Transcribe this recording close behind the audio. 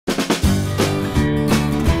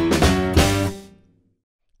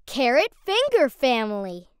Carrot Finger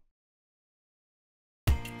Family.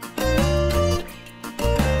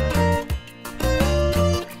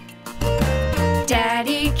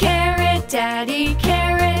 Daddy Carrot,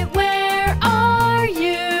 where are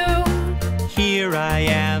you? Here I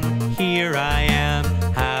am,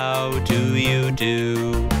 how do you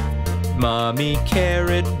do? Mommy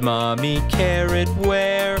Carrot,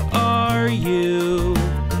 where are you?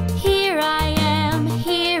 Here I am,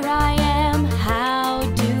 how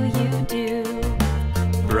do you do?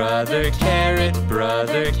 Brother Carrot,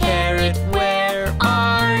 where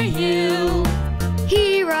are you?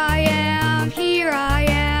 Here I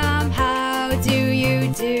am, how do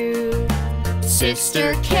you do?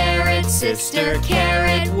 Sister Carrot,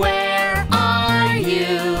 where are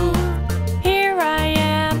you? Here I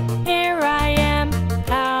am,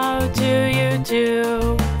 how do you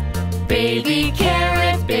do? Baby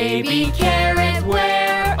Carrot,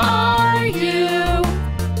 where are you?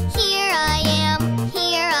 Here I am,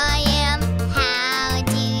 how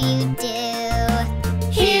do you do?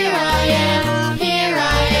 Here I am,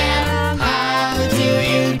 how do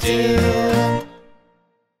you do?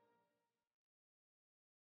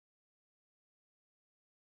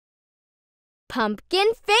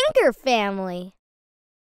 Pumpkin Finger Family.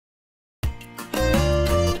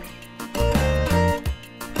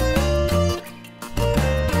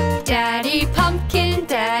 Daddy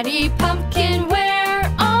Pumpkin,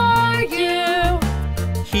 where are you?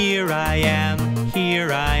 Here I am,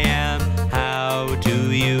 how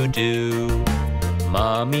do you do?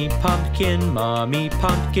 Mommy Pumpkin,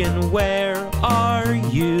 where are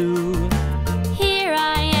you? Here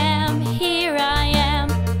I am,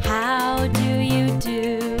 how do you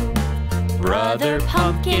do? Brother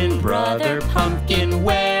Pumpkin,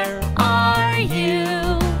 where are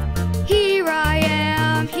you? Here I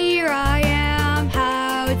am,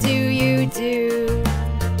 how do you do?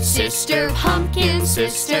 Sister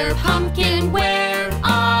Pumpkin, where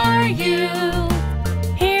are you?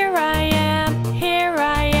 Here I am,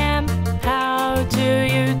 how do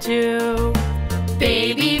you do?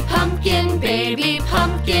 Baby Pumpkin,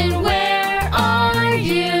 where are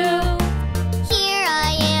you? Here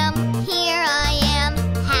I am,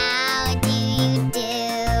 how do you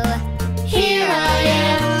do? Here I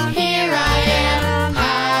am,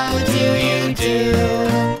 how do you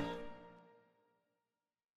do?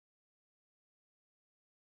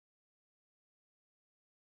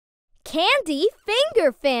 Candy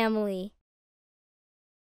Finger Family.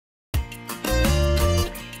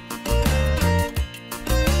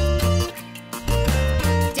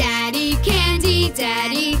 Daddy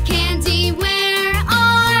Candy, where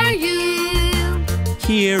are you?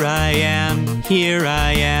 Here I am,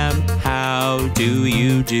 how do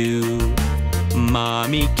you do?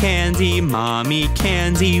 Mommy Candy,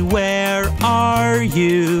 where are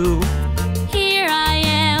you? Here I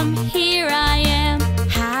am,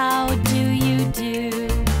 how do you do?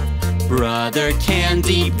 Brother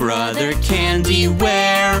Candy,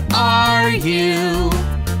 where are you?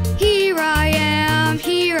 Here I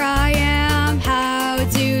am, how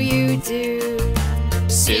do you do?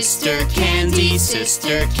 Sister Candy,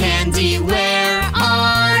 where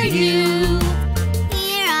are you?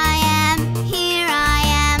 Here I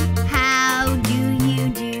am, how do you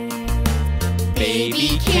do?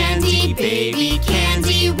 Baby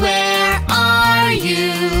Candy, where are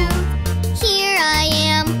you? Here I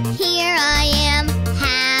am,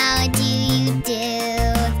 how do you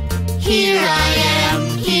do? Here I am,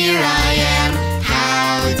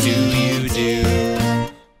 how do you do?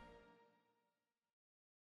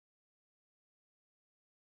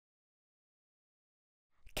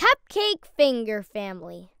 Cupcake Finger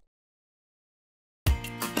Family.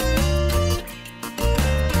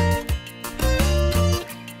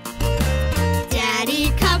 Daddy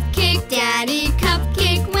Cupcake,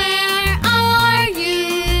 where are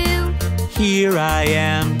you? Here I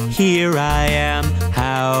am,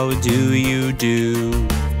 how do you do?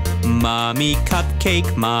 Mommy Cupcake,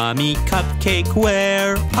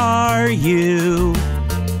 where are you?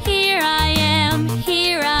 Here I am,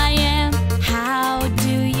 how do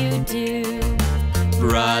you do?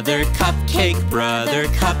 Brother Cupcake,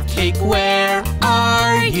 where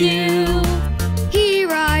are you? Here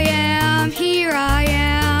I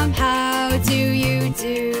am, how do you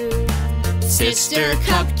do? Sister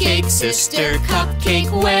Cupcake,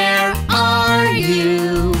 where are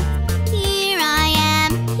you? Here I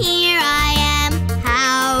am,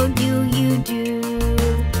 how do you do?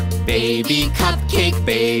 Baby Cupcake,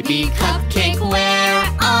 where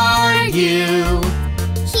are you?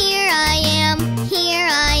 Here I am,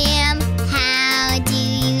 how do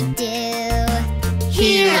you do?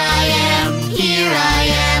 Here I am,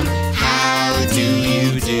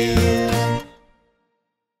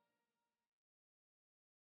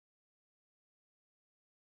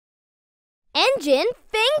 Engine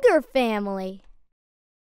Finger Family.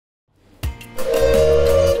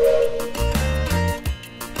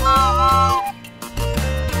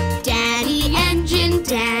 Daddy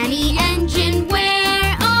Engine,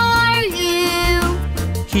 where are you?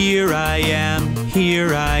 Here I am,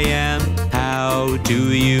 how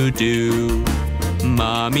do you do?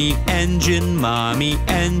 Mommy Engine,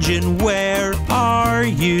 where are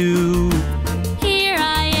you? Here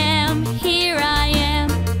I am,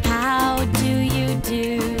 how do you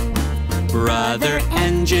do? Brother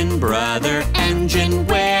Engine,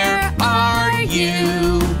 where are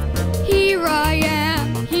you? Here I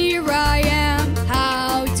am,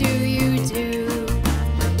 how do you do?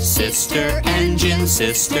 Sister Engine,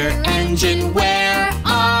 where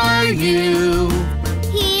are you?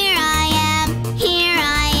 Here I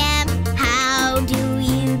am, how do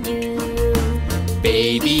you do?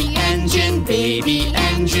 Baby Engine,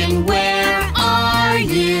 where are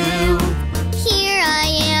you? Here I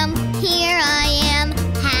am,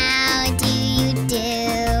 how do you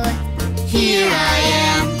do? Here I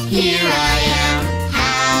am,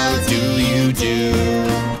 how do you do?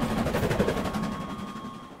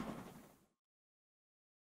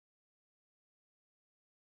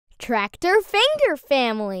 Tractor Finger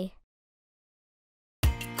Family.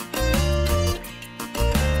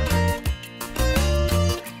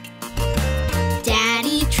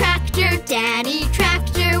 Daddy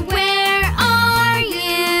Tractor, where are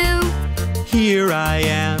you? Here I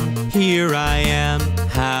am,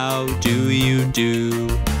 how do you do?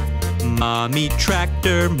 Mommy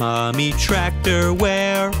Tractor,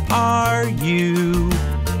 where are you?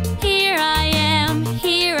 Here I am,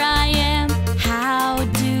 how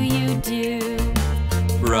do you do?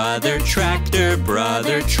 Brother Tractor,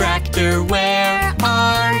 where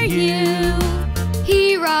are you?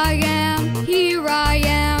 Here I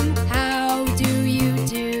am, how do you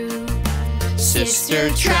do? Sister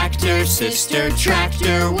Tractor,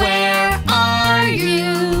 where are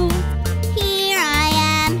you? Here I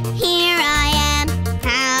am,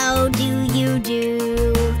 how do you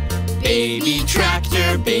do? Baby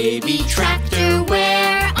Tractor,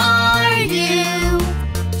 where are you?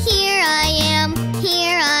 Here I am,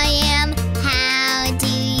 how do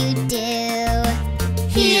you do?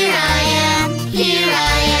 Here I am,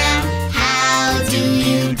 how do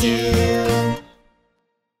you do?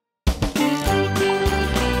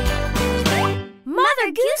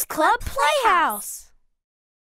 Mother Goose Club Playhouse.